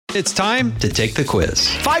It's time to take the quiz.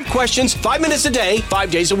 5 questions, 5 minutes a day,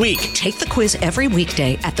 5 days a week. Take the quiz every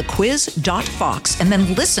weekday at thequiz.fox and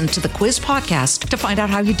then listen to the quiz podcast to find out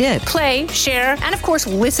how you did. Play, share, and of course,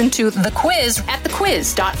 listen to the quiz at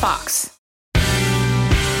thequiz.fox.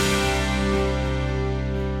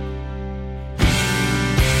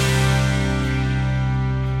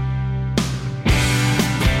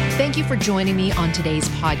 Thank you for joining me on today's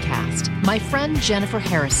podcast. My friend Jennifer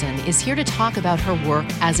Harrison is here to talk about her work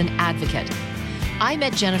as an advocate. I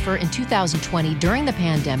met Jennifer in 2020 during the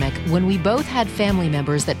pandemic when we both had family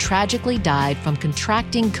members that tragically died from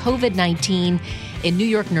contracting COVID-19 in New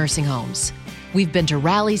York nursing homes. We've been to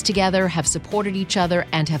rallies together, have supported each other,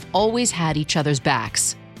 and have always had each other's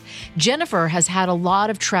backs. Jennifer has had a lot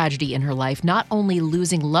of tragedy in her life, not only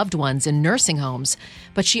losing loved ones in nursing homes,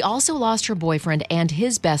 but she also lost her boyfriend and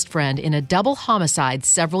his best friend in a double homicide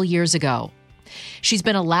several years ago. She's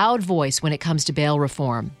been a loud voice when it comes to bail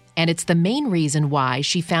reform, and it's the main reason why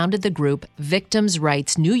she founded the group Victims'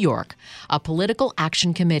 Rights New York, a political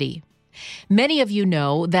action committee. Many of you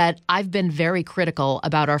know that I've been very critical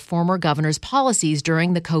about our former governor's policies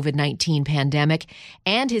during the COVID-19 pandemic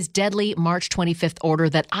and his deadly March 25th order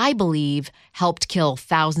that I believe helped kill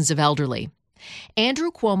thousands of elderly.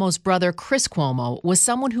 Andrew Cuomo's brother, Chris Cuomo, was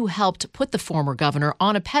someone who helped put the former governor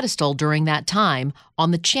on a pedestal during that time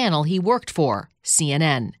on the channel he worked for,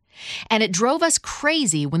 CNN. And it drove us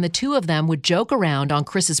crazy when the two of them would joke around on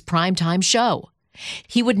Chris's primetime show.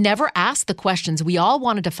 He would never ask the questions we all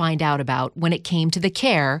wanted to find out about when it came to the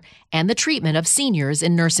care and the treatment of seniors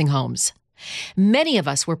in nursing homes. Many of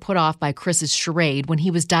us were put off by Chris's charade when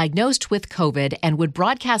he was diagnosed with COVID and would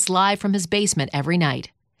broadcast live from his basement every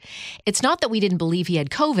night. It's not that we didn't believe he had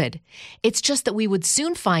COVID. It's just that we would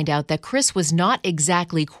soon find out that Chris was not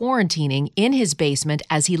exactly quarantining in his basement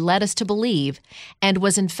as he led us to believe, and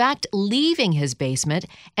was in fact leaving his basement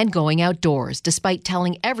and going outdoors, despite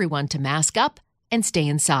telling everyone to mask up and stay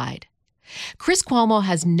inside. Chris Cuomo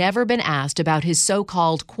has never been asked about his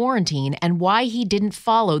so-called quarantine and why he didn't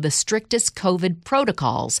follow the strictest COVID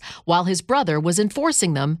protocols while his brother was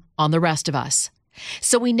enforcing them on the rest of us.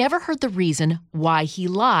 So we never heard the reason why he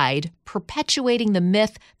lied, perpetuating the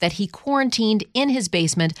myth that he quarantined in his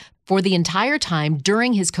basement for the entire time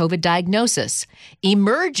during his COVID diagnosis,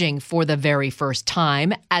 emerging for the very first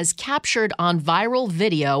time as captured on viral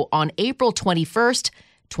video on April 21st,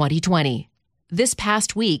 2020. This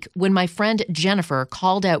past week, when my friend Jennifer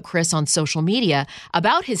called out Chris on social media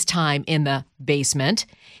about his time in the basement,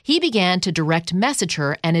 he began to direct message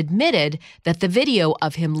her and admitted that the video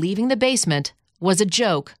of him leaving the basement was a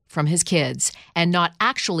joke from his kids and not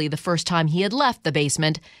actually the first time he had left the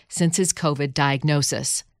basement since his COVID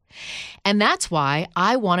diagnosis. And that's why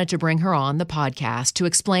I wanted to bring her on the podcast to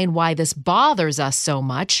explain why this bothers us so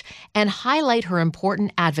much and highlight her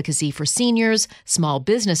important advocacy for seniors, small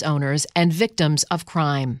business owners, and victims of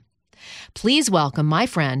crime. Please welcome my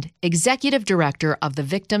friend, Executive Director of the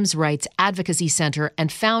Victims' Rights Advocacy Center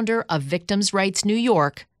and founder of Victims' Rights New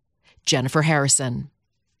York, Jennifer Harrison.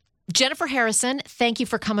 Jennifer Harrison, thank you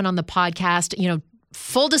for coming on the podcast. You know,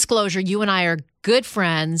 full disclosure, you and I are good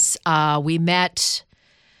friends. We met,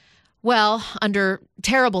 well, under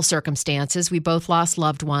terrible circumstances. We both lost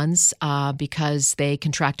loved ones because they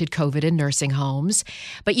contracted COVID in nursing homes.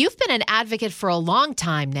 But you've been an advocate for a long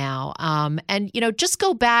time now. And, you know, just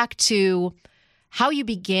go back to how you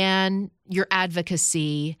began your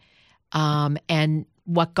advocacy and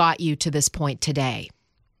what got you to this point today.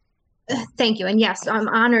 Thank you. And yes, I'm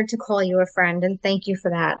honored to call you a friend, and thank you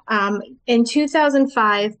for that. In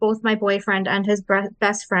 2005, both my boyfriend and his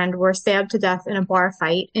best friend were stabbed to death in a bar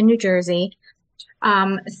fight in New Jersey.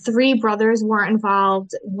 3 brothers were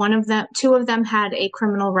involved. Two of them had a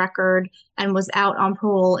criminal record and was out on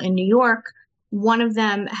parole in New York. One of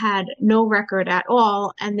them had no record at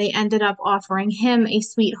all, and they ended up offering him a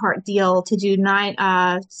sweetheart deal to do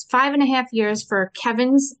 5.5 years for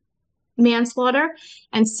Kevin's manslaughter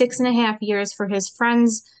and 6.5 years for his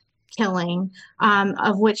friend's killing,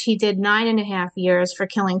 of which he did 9.5 years for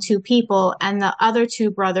killing 2 people. And the other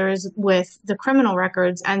 2 brothers with the criminal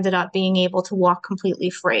records ended up being able to walk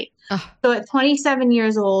completely free. So at 27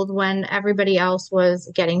 years old, when everybody else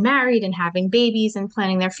was getting married and having babies and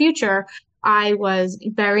planning their future, I was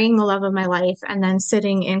burying the love of my life and then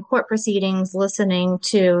sitting in court proceedings, listening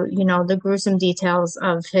to, you know, the gruesome details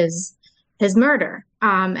of his murder.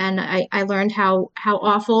 And I learned how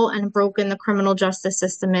awful and broken the criminal justice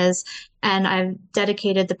system is. And I've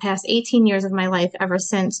dedicated the past 18 years of my life ever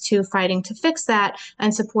since to fighting to fix that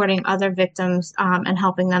and supporting other victims and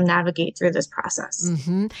helping them navigate through this process.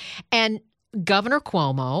 And Governor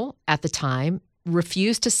Cuomo at the time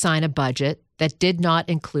refused to sign a budget that did not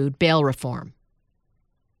include bail reform.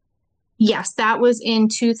 Yes, that was in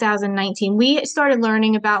 2019. We started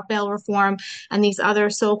learning about bail reform and these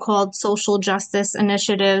other so-called social justice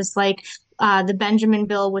initiatives like the Benjamin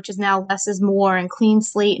Bill, which is now less is more, and clean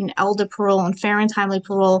slate and elder parole and fair and timely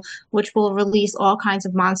parole, which will release all kinds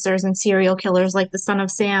of monsters and serial killers like the son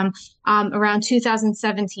of Sam around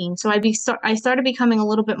 2017. So I started becoming a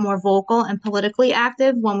little bit more vocal and politically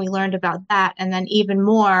active when we learned about that. And then even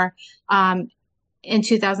more in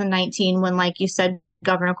 2019 when, like you said,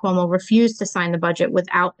 Governor Cuomo refused to sign the budget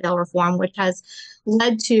without bail reform, which has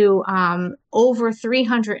led to over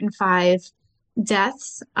 305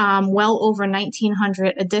 deaths, well over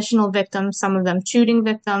 1,900 additional victims, some of them shooting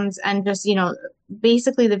victims, and just,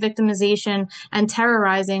 basically the victimization and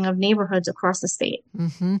terrorizing of neighborhoods across the state.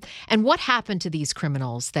 Mm-hmm. And what happened to these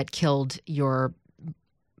criminals that killed your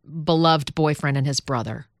beloved boyfriend and his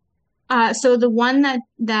brother? So the one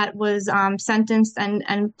that was sentenced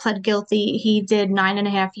and pled guilty, he did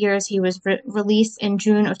 9.5 years. He was released in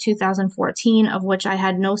June of 2014, of which I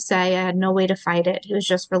had no say. I had no way to fight it. He was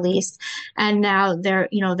just released. And now they're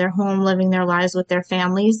home living their lives with their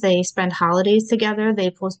families. They spend holidays together.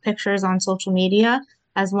 They post pictures on social media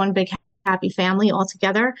as one big happy family all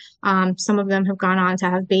together. Some of them have gone on to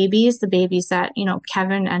have babies, the babies that,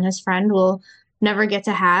 Kevin and his friend will never get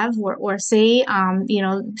to have or see,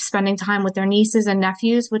 spending time with their nieces and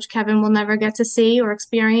nephews, which Kevin will never get to see or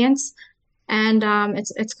experience. And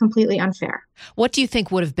it's completely unfair. What do you think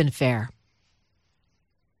would have been fair?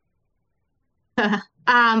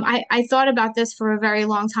 I thought about this for a very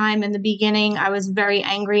long time. In the beginning, I was very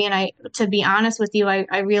angry. And to be honest with you,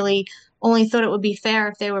 I really only thought it would be fair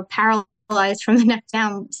if they were paralyzed from the neck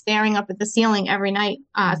down, staring up at the ceiling every night,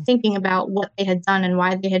 thinking about what they had done and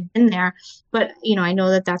why they had been there. But, I know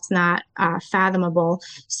that that's not fathomable.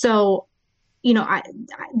 So,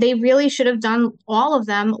 they really should have done all of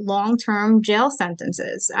them long-term jail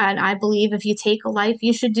sentences. And I believe if you take a life,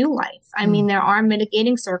 you should do life. I mean, there are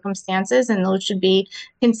mitigating circumstances and those should be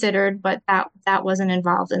considered, but that wasn't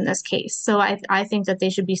involved in this case. So I think that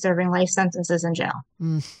they should be serving life sentences in jail.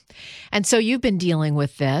 And so you've been dealing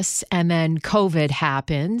with this, and then COVID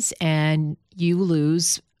happens and you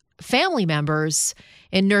lose family members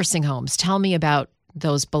in nursing homes. Tell me about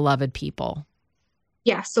those beloved people.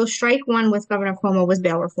 Yeah, so strike one with Governor Cuomo was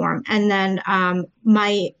bail reform. And then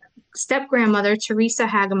my step-grandmother, Teresa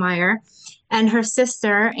Hagemeyer, and her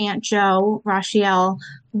sister, Aunt Jo Rachiel,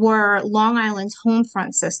 were Long Island's home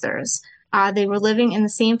front sisters. They were living in the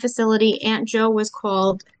same facility. Aunt Jo was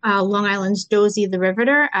called Long Island's Josie the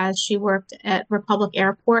Riveter, as she worked at Republic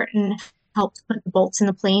Airport and helped put the bolts in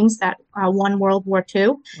the planes that won World War II.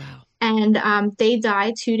 Wow. And they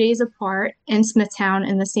died 2 days apart in Smithtown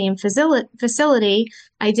in the same facility.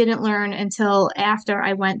 I didn't learn until after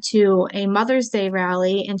I went to a Mother's Day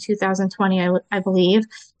rally in 2020, I believe,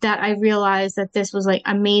 that I realized that this was like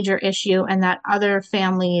a major issue and that other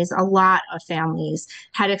families, a lot of families,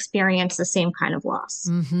 had experienced the same kind of loss.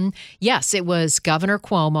 Mm-hmm. Yes, it was Governor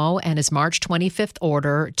Cuomo and his March 25th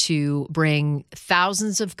order to bring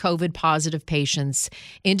thousands of COVID positive patients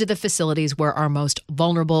into the facilities where our most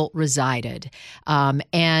vulnerable resided.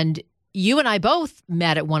 And you and I both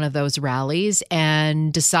met at one of those rallies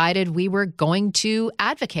and decided we were going to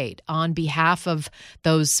advocate on behalf of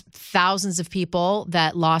those thousands of people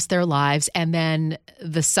that lost their lives and then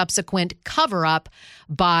the subsequent cover-up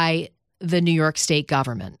by the New York State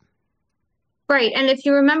government. Right. And if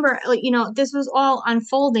you remember, this was all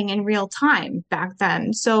unfolding in real time back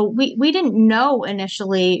then. So we didn't know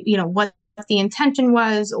initially, what the intention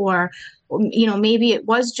was, or maybe it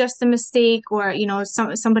was just a mistake, or,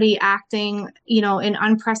 somebody acting, in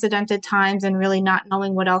unprecedented times and really not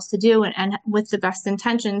knowing what else to do and with the best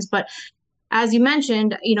intentions. But as you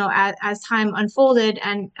mentioned, as time unfolded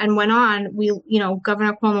and went on,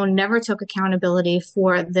 Governor Cuomo never took accountability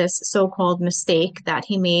for this so-called mistake that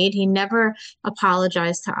he made. He never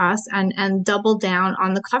apologized to us and doubled down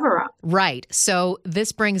on the cover-up. Right. So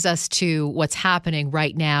this brings us to what's happening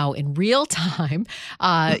right now in real time.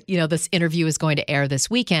 This interview is going to air this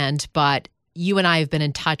weekend, but you and I have been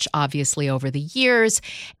in touch, obviously, over the years,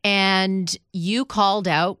 and you called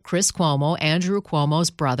out Chris Cuomo, Andrew Cuomo's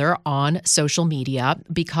brother, on social media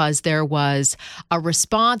because there was a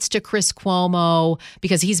response to Chris Cuomo,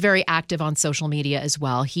 because he's very active on social media as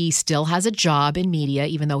well. He still has a job in media,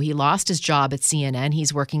 even though he lost his job at CNN.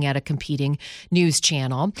 He's working at a competing news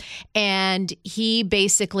channel. And he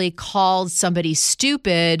basically called somebody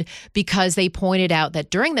stupid because they pointed out that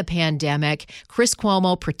during the pandemic, Chris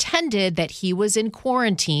Cuomo pretended that he was in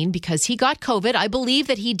quarantine because he got COVID. I believe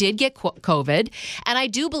that he did get COVID. COVID. And I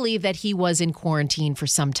do believe that he was in quarantine for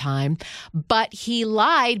some time, but he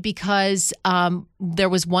lied because there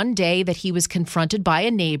was one day that he was confronted by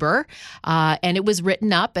a neighbor and it was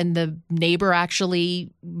written up, and the neighbor actually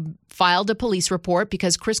filed a police report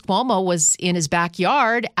because Chris Cuomo was in his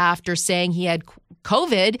backyard after saying he had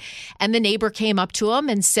COVID, and the neighbor came up to him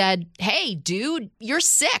and said, "Hey, dude, you're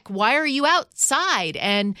sick. Why are you outside?"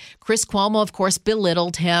 And Chris Cuomo, of course,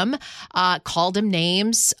 belittled him, called him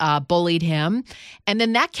names, bullied him. And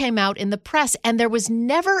then that came out in the press, and there was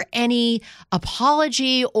never any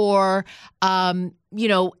apology or,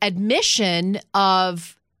 admission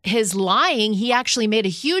of his lying. He actually made a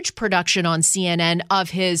huge production on CNN of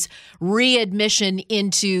his readmission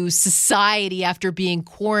into society after being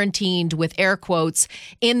quarantined, with air quotes,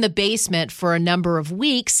 in the basement for a number of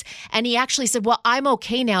weeks. And he actually said, well, I'm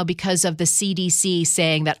okay now because of the CDC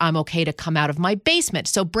saying that I'm okay to come out of my basement.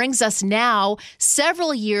 So brings us now,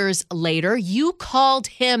 several years later, you called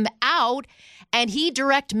him out and he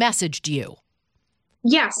direct messaged you.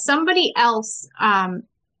 Yes, somebody else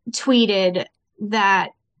tweeted that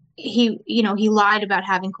he lied about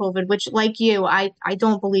having COVID, which, like you, I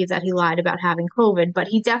don't believe that he lied about having COVID, but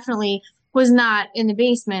he definitely was not in the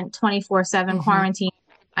basement 24/7 quarantine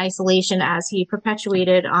isolation as he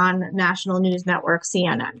perpetuated on national news network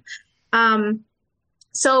CNN.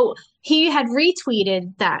 So he had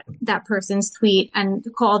retweeted that person's tweet and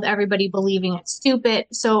called everybody believing it stupid.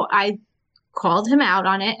 So I called him out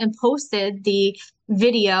on it and posted the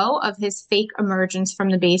video of his fake emergence from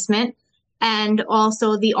the basement, and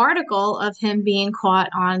also the article of him being caught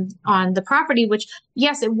on the property, which,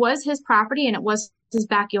 yes, it was his property and it was his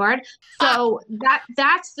backyard. So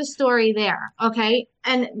that's the story there. Okay.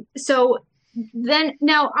 And so then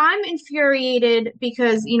now I'm infuriated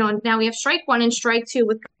because, now we have strike one and strike two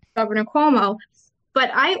with Governor Cuomo, but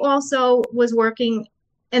I also was working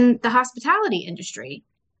in the hospitality industry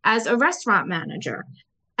as a restaurant manager.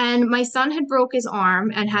 And my son had broke his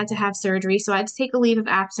arm and had to have surgery. So I had to take a leave of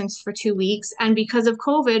absence for 2 weeks. And because of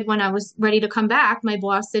COVID, when I was ready to come back, my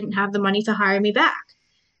boss didn't have the money to hire me back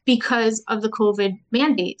because of the COVID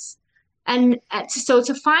mandates. And so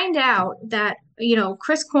to find out that,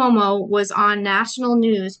 Chris Cuomo was on national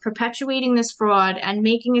news perpetuating this fraud and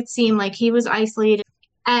making it seem like he was isolated,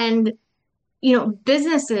 and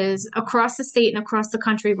businesses across the state and across the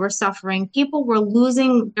country were suffering. People were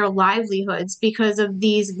losing their livelihoods because of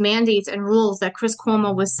these mandates and rules that Chris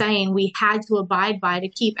Cuomo was saying we had to abide by to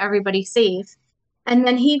keep everybody safe. And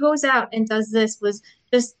then he goes out and does this was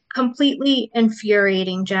just completely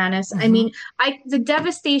infuriating, Janice. I mean, the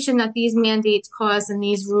devastation that these mandates cause and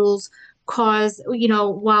these rules cause,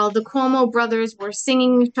 while the Cuomo brothers were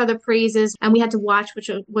singing each other praises and we had to watch,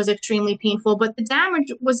 which was extremely painful, but the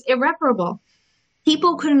damage was irreparable.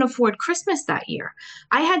 People couldn't afford Christmas that year.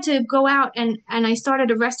 I had to go out and I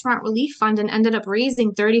started a restaurant relief fund and ended up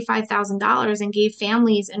raising $35,000 and gave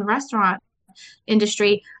families in restaurant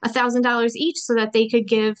industry $1,000 each so that they could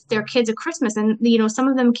give their kids a Christmas. And, some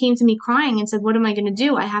of them came to me crying and said, what am I going to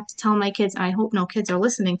do? I have to tell my kids, and I hope no kids are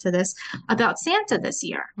listening to this, about Santa this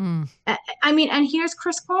year. I mean, and here's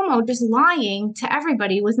Chris Cuomo just lying to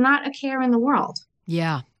everybody with not a care in the world.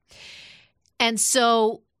 Yeah. And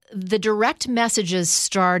so the direct messages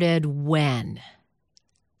started when?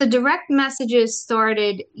 The direct messages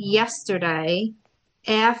started yesterday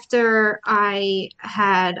after I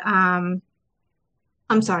had, I'm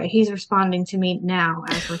sorry, he's responding to me now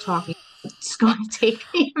as we're talking. It's going to take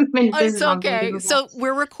me a minute. It's okay. So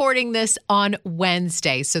we're recording this on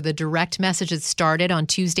Wednesday. So the direct messages started on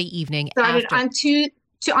Tuesday evening. On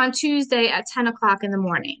Tuesday at 10 o'clock in the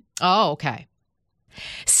morning. Oh, okay.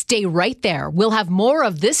 Stay right there. We'll have more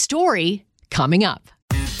of this story coming up.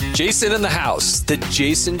 Jason in the House, the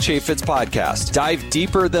Jason Chaffetz podcast. Dive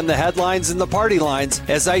deeper than the headlines and the party lines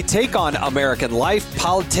as I take on American life,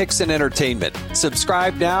 politics, and entertainment.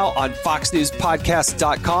 Subscribe now on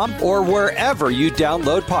foxnewspodcast.com or wherever you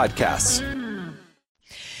download podcasts.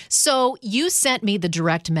 So you sent me the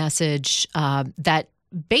direct message that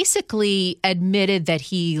basically admitted that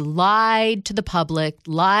he lied to the public,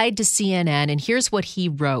 lied to CNN, and here's what he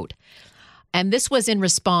wrote. And this was in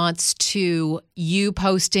response to you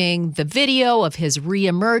posting the video of his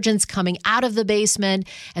reemergence coming out of the basement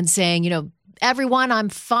and saying, everyone, I'm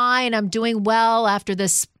fine. I'm doing well after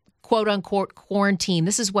this quote unquote quarantine.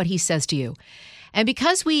 This is what he says to you. And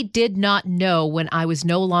because we did not know when I was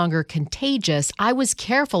no longer contagious, I was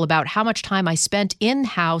careful about how much time I spent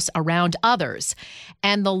in-house around others.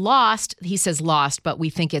 And he says lost, but we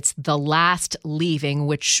think it's the last leaving,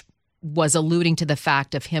 which was alluding to the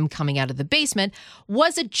fact of him coming out of the basement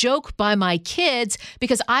was a joke by my kids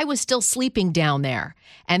because I was still sleeping down there.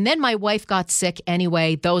 And then my wife got sick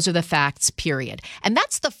anyway. Those are the facts, period. And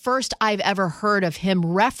that's the first I've ever heard of him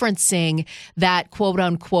referencing that quote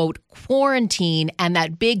unquote quarantine and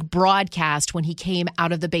that big broadcast when he came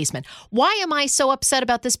out of the basement. Why am I so upset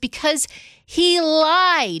about this? Because he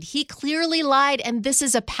lied. He clearly lied. And this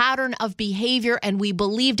is a pattern of behavior. And we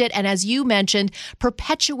believed it. And as you mentioned,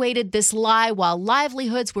 perpetuated this lie while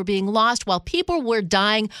livelihoods were being lost, while people were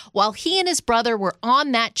dying, while he and his brother were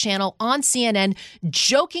on that channel on CNN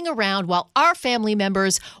joking around while our family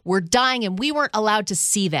members were dying and we weren't allowed to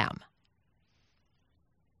see them.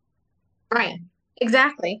 Right.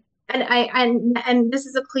 Exactly. And this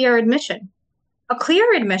is a clear admission. A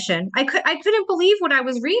clear admission. I couldn't believe what I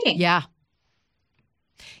was reading. Yeah.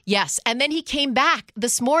 Yes. And then he came back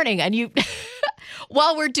this morning and you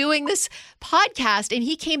while we're doing this podcast, and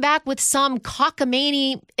he came back with some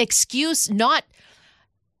cockamamie excuse, not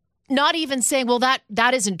even saying, well,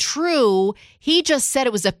 that isn't true. He just said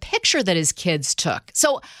it was a picture that his kids took.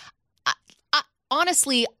 So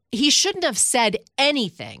honestly, he shouldn't have said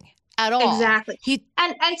anything at all. Exactly.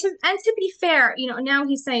 And to be fair, now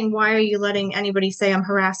he's saying, why are you letting anybody say I'm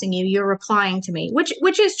harassing you? You're replying to me,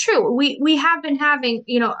 which is true. We have been having,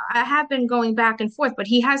 I have been going back and forth, but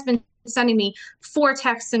he has been sending me 4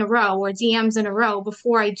 texts in a row or DMs in a row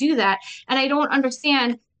before I do that. And I don't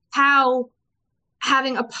understand how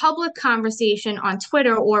having a public conversation on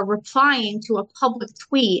Twitter or replying to a public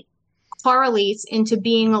tweet correlates into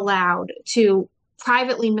being allowed to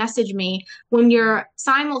privately message me when you're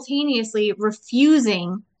simultaneously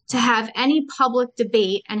refusing to have any public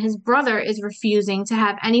debate, and his brother is refusing to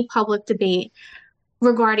have any public debate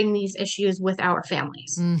regarding these issues with our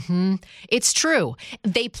families. Mm-hmm. It's true.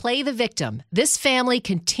 They play the victim. This family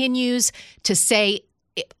continues to say,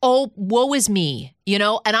 oh, woe is me,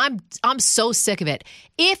 and I'm so sick of it.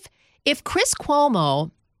 If Chris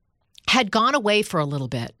Cuomo had gone away for a little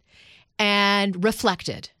bit and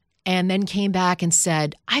reflected and then came back and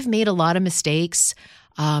said, I've made a lot of mistakes.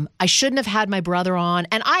 I shouldn't have had my brother on.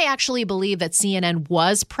 And I actually believe that CNN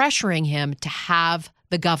was pressuring him to have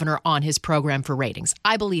the governor on his program for ratings.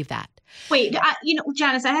 I believe that. Wait,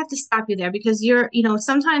 Janice, I have to stop you there because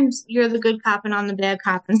sometimes you're the good cop and I'm the bad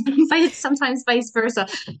cop, and sometimes vice versa.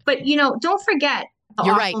 But, don't forget the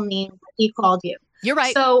awful name that he called you. You're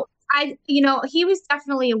right. So he was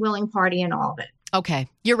definitely a willing party in all of it. Okay.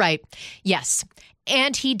 You're right. Yes.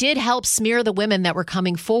 And he did help smear the women that were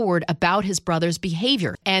coming forward about his brother's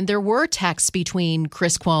behavior. And there were texts between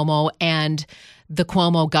Chris Cuomo and the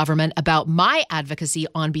Cuomo government about my advocacy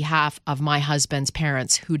on behalf of my husband's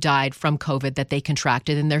parents who died from COVID that they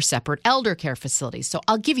contracted in their separate elder care facilities. So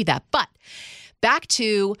I'll give you that. But back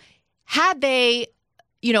to, had they,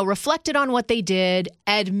 reflected on what they did,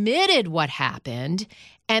 admitted what happened,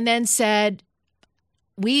 and then said,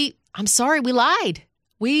 I'm sorry, we lied.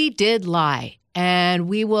 We did lie. And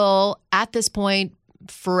we will, at this point,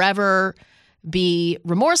 forever be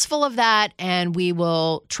remorseful of that. And we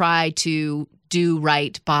will try to do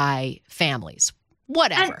right by families,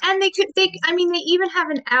 whatever. And they even have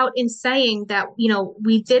an out in saying that,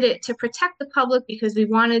 we did it to protect the public because we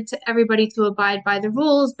wanted everybody to abide by the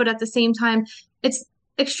rules. But at the same time, it's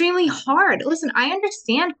extremely hard. Listen, I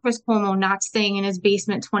understand Chris Cuomo not staying in his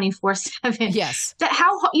basement 24/7. Yes.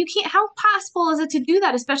 How possible is it to do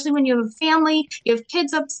that, especially when you have a family, you have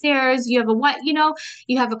kids upstairs, you have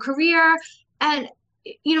you have a career, and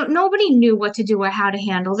nobody knew what to do or how to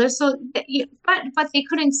handle this. So, but they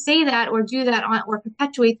couldn't say that or do that or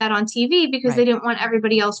perpetuate that on TV because they didn't want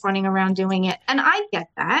everybody else running around doing it. And I get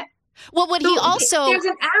that. Well, there's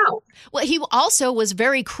an out. Well, he also was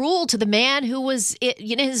very cruel to the man who was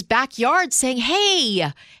in his backyard saying,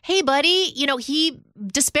 hey, buddy, he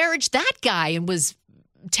disparaged that guy and was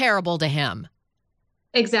terrible to him.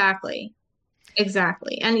 Exactly. And,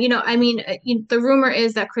 the rumor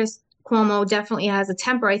is that Chris Cuomo definitely has a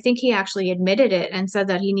temper. I think he actually admitted it and said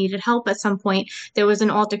that he needed help at some point. There was an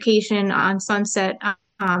altercation on Sunset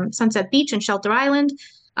Beach and Shelter Island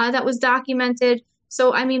that was documented.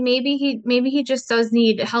 So, maybe he just does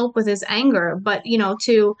need help with his anger. But,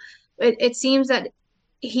 it seems that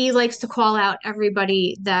he likes to call out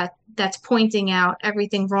everybody that's pointing out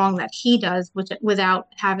everything wrong that he does without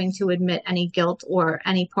having to admit any guilt or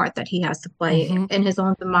any part that he has to play in his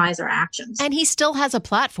own demise or actions. And he still has a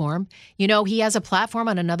platform. He has a platform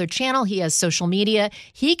on another channel. He has social media.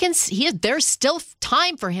 There's still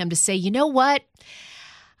time for him to say, you know what?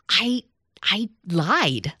 I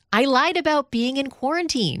lied. I lied about being in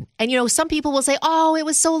quarantine. And, some people will say, oh, it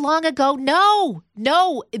was so long ago. No,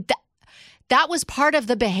 that was part of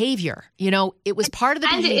the behavior. It was part of the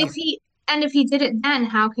behavior. If he did it then,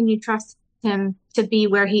 how can you trust him to be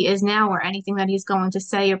where he is now or anything that he's going to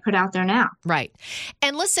say or put out there now? Right.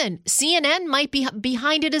 And listen, CNN might be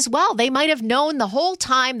behind it as well. They might have known the whole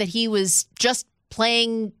time that he was just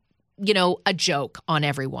playing, a joke on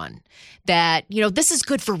everyone, that, this is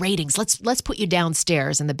good for ratings. Let's put you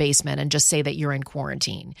downstairs in the basement and just say that you're in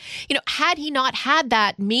quarantine. Had he not had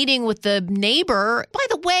that meeting with the neighbor, by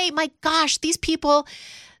the way, my gosh, these people,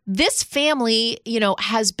 this family,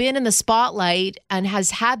 has been in the spotlight and has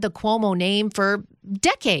had the Cuomo name for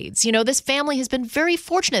decades. This family has been very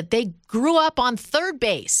fortunate. They grew up on third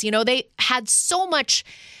base. They had so much,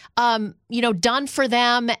 done for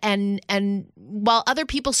them. And while other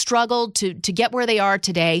people struggled to get where they are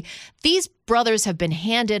today, these brothers have been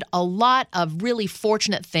handed a lot of really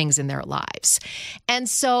fortunate things in their lives. And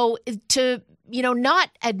so to, not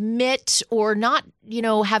admit or not,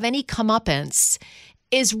 have any comeuppance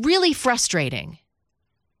is really frustrating.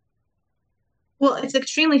 Well, it's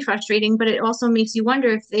extremely frustrating, but it also makes you wonder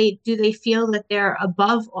if they feel that they're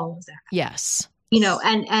above all of that. Yes.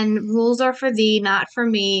 And rules are for thee, not for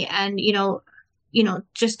me. And,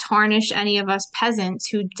 just tarnish any of us peasants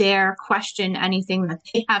who dare question anything that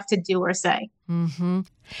they have to do or say. Mm-hmm.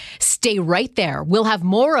 Stay right there. We'll have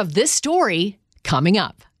more of this story coming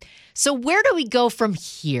up. So where do we go from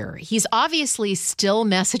here? He's obviously still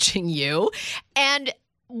messaging you. And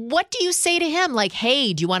what do you say to him? Like,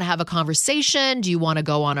 hey, do you want to have a conversation? Do you want to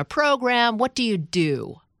go on a program? What do you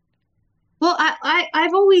do? Well,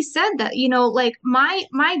 I've always said that,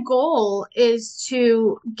 my goal is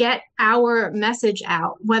to get our message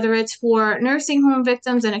out, whether it's for nursing home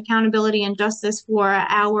victims and accountability and justice for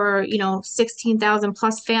our, 16,000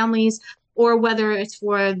 plus families, or whether it's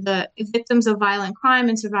for the victims of violent crime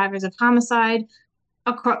and survivors of homicide,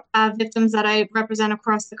 victims that I represent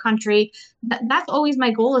across the country. That's always my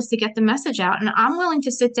goal, is to get the message out. And I'm willing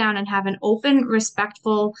to sit down and have an open,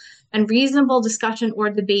 respectful, and reasonable discussion or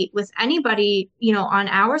debate with anybody, on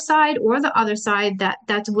our side or the other side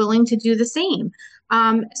that's willing to do the same.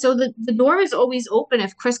 So the door is always open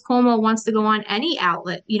if Chris Cuomo wants to go on any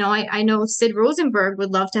outlet. I know Sid Rosenberg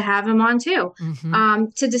would love to have him on too,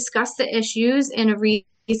 to discuss the issues in a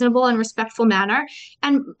reasonable and respectful manner.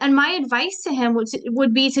 And my advice to him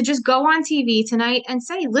would be to just go on TV tonight and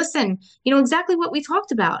say, listen, exactly what we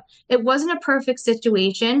talked about. It wasn't a perfect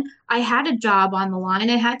situation. I had a job on the line.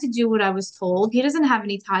 I had to do what I was told. He doesn't have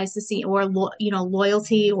any ties to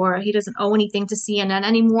loyalty, or he doesn't owe anything to CNN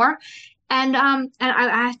anymore. And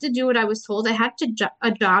I had to do what I was told. I had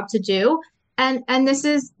a job to do. And this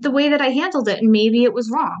is the way that I handled it. And maybe it was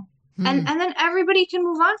wrong. And then everybody can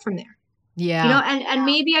move on from there. Yeah. And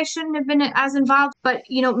maybe I shouldn't have been as involved, but,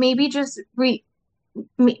 maybe just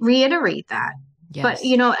reiterate that. Yes. But,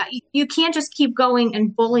 you can't just keep going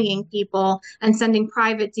and bullying people and sending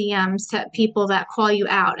private DMs to people that call you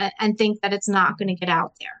out and think that it's not going to get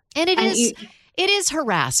out there. And it is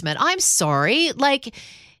harassment. I'm sorry. Like,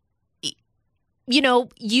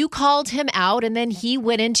 you called him out and then he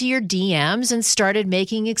went into your DMs and started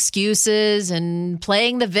making excuses and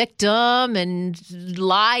playing the victim and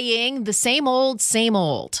lying. The same old, same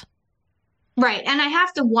old. Right. And I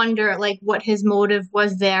have to wonder, what his motive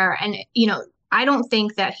was there. And, I don't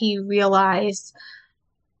think that he realized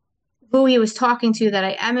who he was talking to, that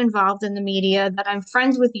I am involved in the media, that I'm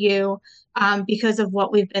friends with you because of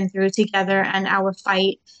what we've been through together and our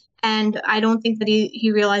fight. And I don't think that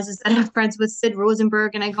he realizes that I'm friends with Sid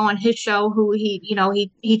Rosenberg and I go on his show, who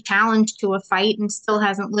he challenged to a fight and still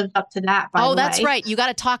hasn't lived up to that. By the way. That's right. You got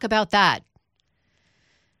to talk about that.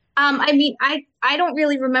 I don't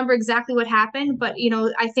really remember exactly what happened, but,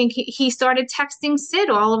 I think he started texting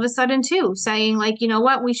Sid all of a sudden too, saying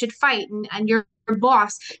what, we should fight. And your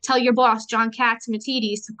boss, tell your boss, John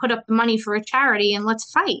Catsimatidis, to put up the money for a charity and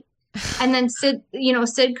let's fight. And then Sid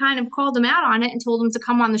kind of called him out on it and told him to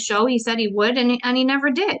come on the show. He said he would, and he never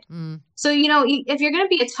did. So, if you're going to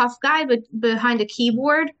be a tough guy but behind a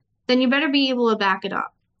keyboard, then you better be able to back it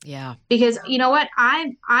up. Yeah. Because you know what?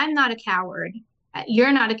 I'm not a coward.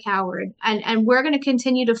 You're not a coward. And we're going to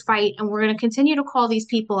continue to fight, and we're going to continue to call these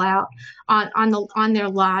people out on their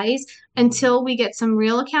lies until we get some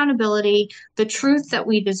real accountability, the truth that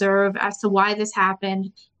we deserve as to why this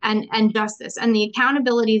happened, and justice. And the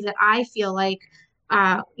accountability that I feel like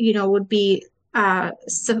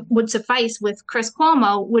would suffice with Chris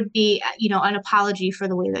Cuomo would be, an apology for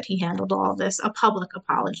the way that he handled all of this, a public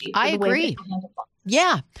apology. I agree.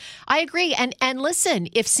 Yeah, I agree. And listen,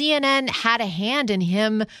 if CNN had a hand in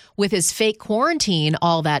him with his fake quarantine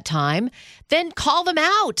all that time, then call them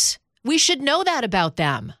out. We should know that about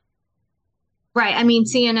them. Right. I mean,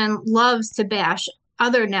 CNN loves to bash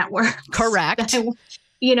other networks. Correct. So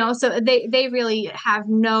they really have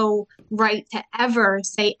no right to ever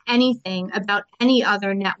say anything about any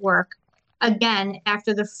other network again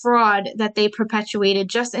after the fraud that they perpetuated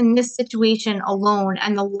just in this situation alone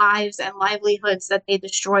and the lives and livelihoods that they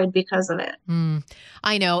destroyed because of it.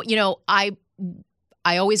 I know.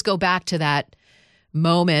 I always go back to that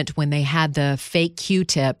moment when they had the fake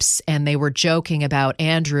Q-tips and they were joking about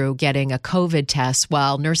Andrew getting a COVID test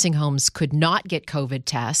while nursing homes could not get COVID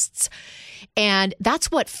tests. And that's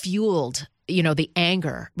what fueled, the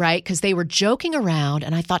anger, right? Because they were joking around.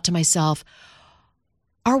 And I thought to myself,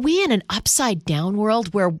 are we in an upside down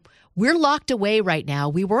world where we're locked away right now?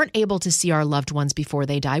 We weren't able to see our loved ones before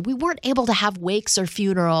they died. We weren't able to have wakes or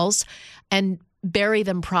funerals and bury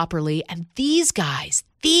them properly. And these guys,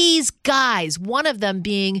 one of them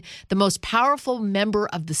being the most powerful member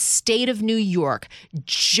of the state of New York,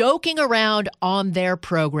 joking around on their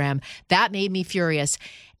program, that made me furious.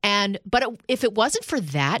 But if it wasn't for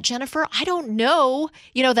that, Jennifer, I don't know,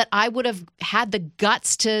 that I would have had the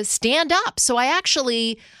guts to stand up. So I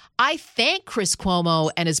thank Chris Cuomo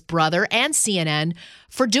and his brother and CNN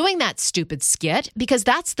for doing that stupid skit, because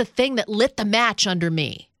that's the thing that lit the match under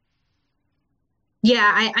me.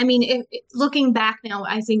 Yeah, I mean, looking back now,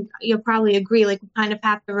 I think you'll probably agree, like, we kind of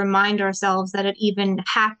have to remind ourselves that it even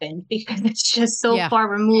happened, because it's just so far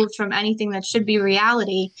removed from anything that should be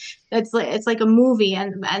reality. It's like a movie,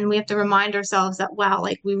 and we have to remind ourselves that, wow,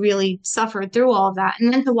 like, we really suffered through all of that.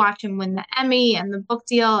 And then to watch him win the Emmy and the book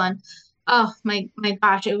deal, and oh my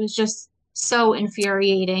gosh, it was just so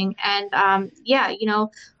infuriating. And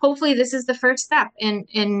hopefully this is the first step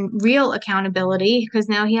in real accountability, because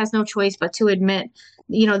now he has no choice but to admit,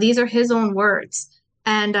 these are his own words.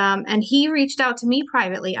 And he reached out to me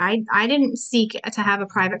privately. I didn't seek to have a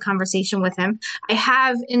private conversation with him. I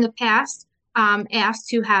have in the past asked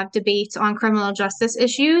to have debates on criminal justice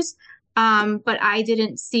issues. But I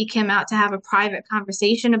didn't seek him out to have a private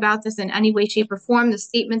conversation about this in any way, shape, or form. The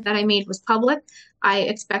statement that I made was public. I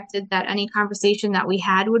expected that any conversation that we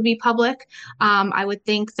had would be public. I would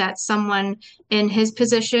think that someone in his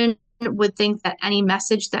position would think that any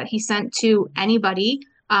message that he sent to anybody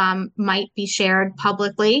might be shared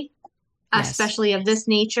publicly, especially of this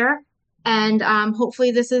nature. And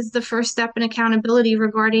hopefully this is the first step in accountability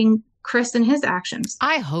regarding Chris and his actions.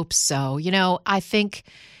 I hope so. I think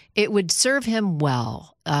it would serve him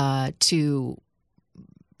well to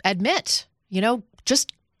admit,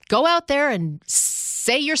 just go out there and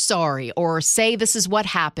say you're sorry, or say this is what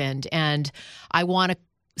happened and I want to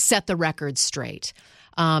set the record straight.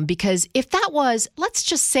 Because if that was, let's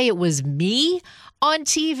just say it was me on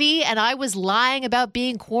TV and I was lying about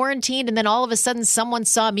being quarantined, and then all of a sudden someone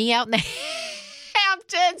saw me out in the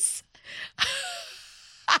Hamptons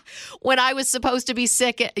when I was supposed to be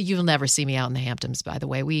sick. You'll never see me out in the Hamptons, by the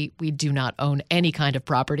way. We do not own any kind of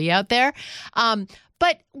property out there.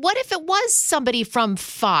 But what if it was somebody from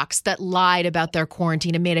Fox that lied about their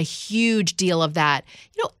quarantine and made a huge deal of that?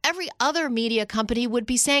 Every other media company would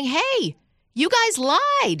be saying, hey, you guys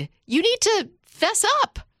lied. You need to fess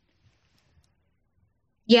up.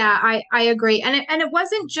 Yeah, I agree. And it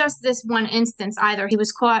wasn't just this one instance either. He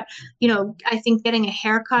was caught, I think getting a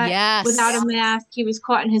haircut without a mask. He was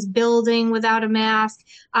caught in his building without a mask.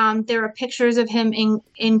 There are pictures of him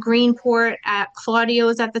in Greenport at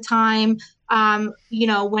Claudio's at the time.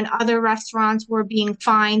 When other restaurants were being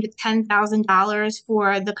fined $10,000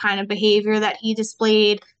 for the kind of behavior that he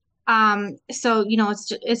displayed. So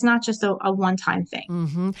it's not just a one-time thing.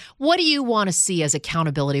 Mm-hmm. What do you want to see as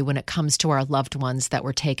accountability when it comes to our loved ones that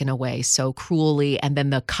were taken away so cruelly, and then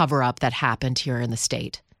the cover-up that happened here in the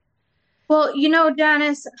state? Well,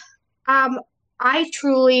 Janice, I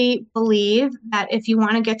truly believe that if you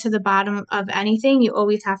want to get to the bottom of anything, you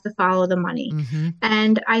always have to follow the money. Mm-hmm.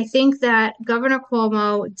 And I think that Governor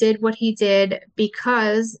Cuomo did what he did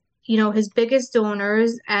because his biggest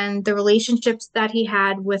donors and the relationships that he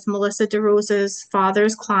had with Melissa DeRosa's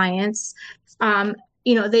father's clients,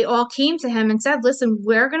 they all came to him and said, listen,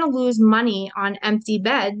 we're going to lose money on empty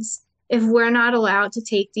beds if we're not allowed to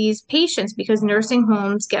take these patients, because nursing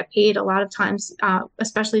homes get paid a lot of times,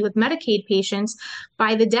 especially with Medicaid patients,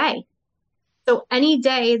 by the day. So any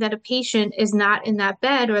day that a patient is not in that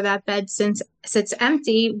bed, or that bed sits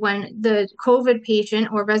empty, when the COVID patient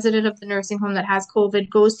or resident of the nursing home that has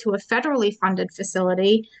COVID goes to a federally funded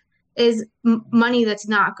facility, is money that's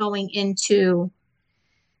not going into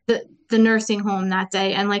the nursing home that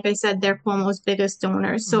day. And like I said, they're Cuomo's biggest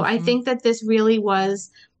donors. So I think that this really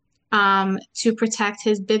was to protect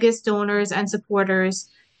his biggest donors and supporters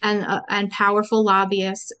and powerful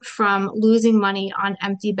lobbyists from losing money on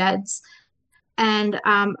empty beds. And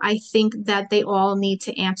I think that they all need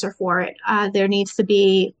to answer for it. There needs to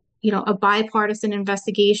be, a bipartisan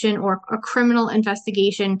investigation or a criminal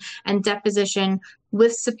investigation and deposition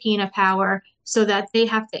with subpoena power so that they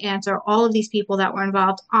have to answer all of these people that were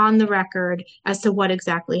involved on the record as to what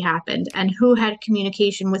exactly happened and who had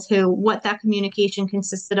communication with who, what that communication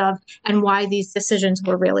consisted of, and why these decisions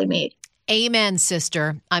were really made. Amen,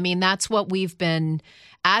 sister. I mean, that's what we've been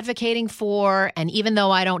advocating for. And even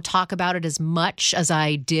though I don't talk about it as much as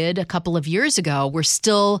I did a couple of years ago, we're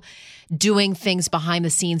still doing things behind the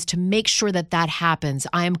scenes to make sure that that happens.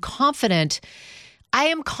 I am confident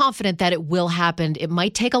that it will happen. It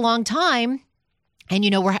might take a long time. And,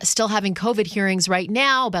 we're still having COVID hearings right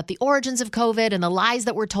now about the origins of COVID and the lies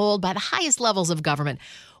that were told by the highest levels of government.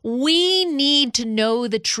 We need to know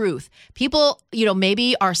the truth. People,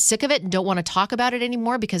 maybe are sick of it and don't want to talk about it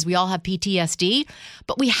anymore because we all have PTSD,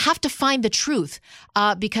 but we have to find the truth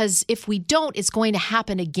because if we don't, it's going to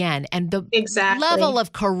happen again. And the level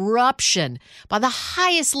of corruption by the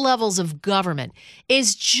highest levels of government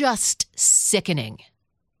is just sickening.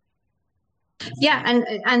 Yeah, and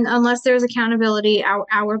unless there's accountability,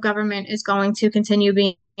 our government is going to continue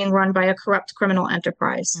being run by a corrupt criminal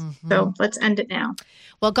enterprise. Mm-hmm. So let's end it now.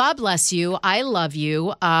 Well, God bless you. I love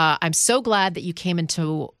you. I'm so glad that you came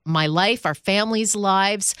into my life, our family's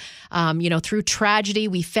lives. Through tragedy,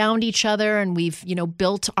 we found each other and we've,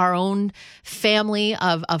 built our own family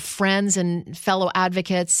of friends and fellow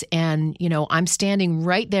advocates. And, I'm standing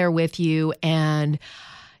right there with you. And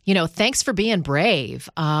thanks for being brave.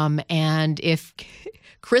 And if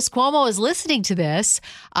Chris Cuomo is listening to this,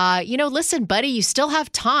 listen, buddy, you still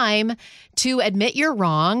have time to admit your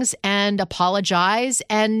wrongs and apologize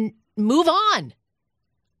and move on.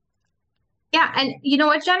 Yeah. And you know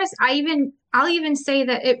what, Janice, I'll even say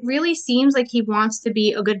that it really seems like he wants to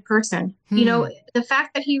be a good person. The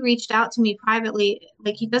fact that he reached out to me privately,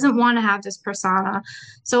 like he doesn't want to have this persona.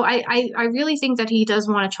 So I really think that he does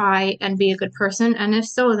want to try and be a good person. And if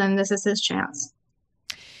so, then this is his chance.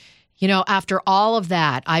 After all of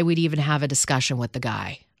that, I would even have a discussion with the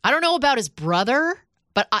guy. I don't know about his brother,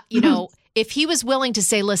 but if he was willing to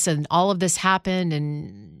say, listen, all of this happened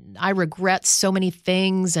and I regret so many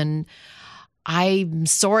things and I'm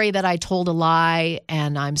sorry that I told a lie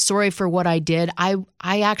and I'm sorry for what I did, I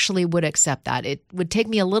actually would accept that. It would take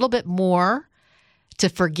me a little bit more to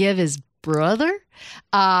forgive his brother.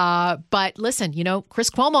 But listen, Chris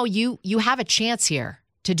Cuomo, you have a chance here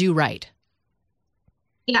to do right.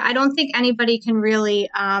 Yeah, I don't think anybody can really,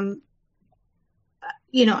 there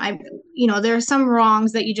are some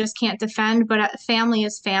wrongs that you just can't defend, but family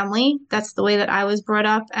is family. That's the way that I was brought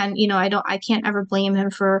up. And, I can't ever blame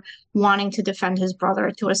him for wanting to defend his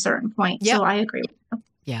brother to a certain point. Yep. So I agree with you.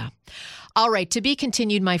 Yeah. All right. To be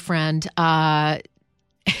continued, my friend.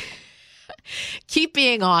 Keep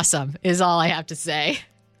being awesome is all I have to say.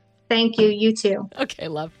 Thank you. You too. Okay,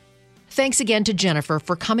 love. Thanks again to Jennifer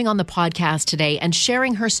for coming on the podcast today and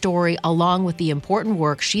sharing her story along with the important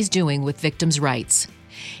work she's doing with victims' rights.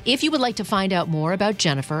 If you would like to find out more about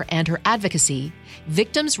Jennifer and her advocacy,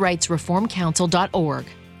 victimsrightsreformcouncil.org.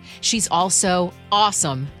 She's also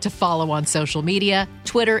awesome to follow on social media,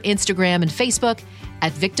 Twitter, Instagram, and Facebook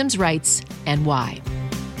at Victims' Rights NY.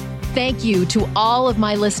 Thank you to all of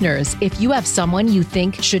my listeners. If you have someone you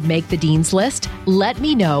think should make the Dean's List, let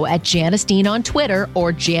me know at Janice Dean on Twitter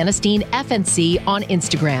or Janice Dean FNC on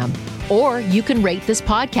Instagram. Or you can rate this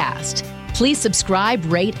podcast. Please subscribe,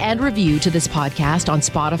 rate, and review to this podcast on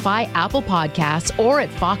Spotify, Apple Podcasts, or at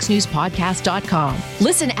foxnewspodcast.com.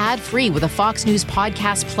 Listen ad-free with a Fox News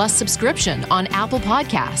Podcast Plus subscription on Apple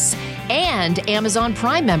Podcasts. And Amazon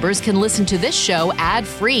Prime members can listen to this show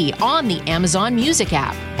ad-free on the Amazon Music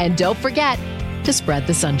app. And don't forget to spread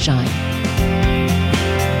the sunshine.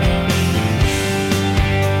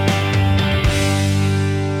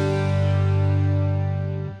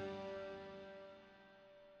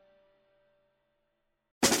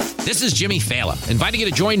 This is Jimmy Fallon, inviting you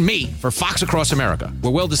to join me for Fox Across America,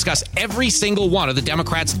 where we'll discuss every single one of the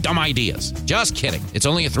Democrats' dumb ideas. Just kidding. It's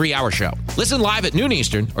only a 3-hour show. Listen live at noon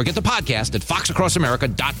Eastern or get the podcast at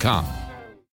foxacrossamerica.com.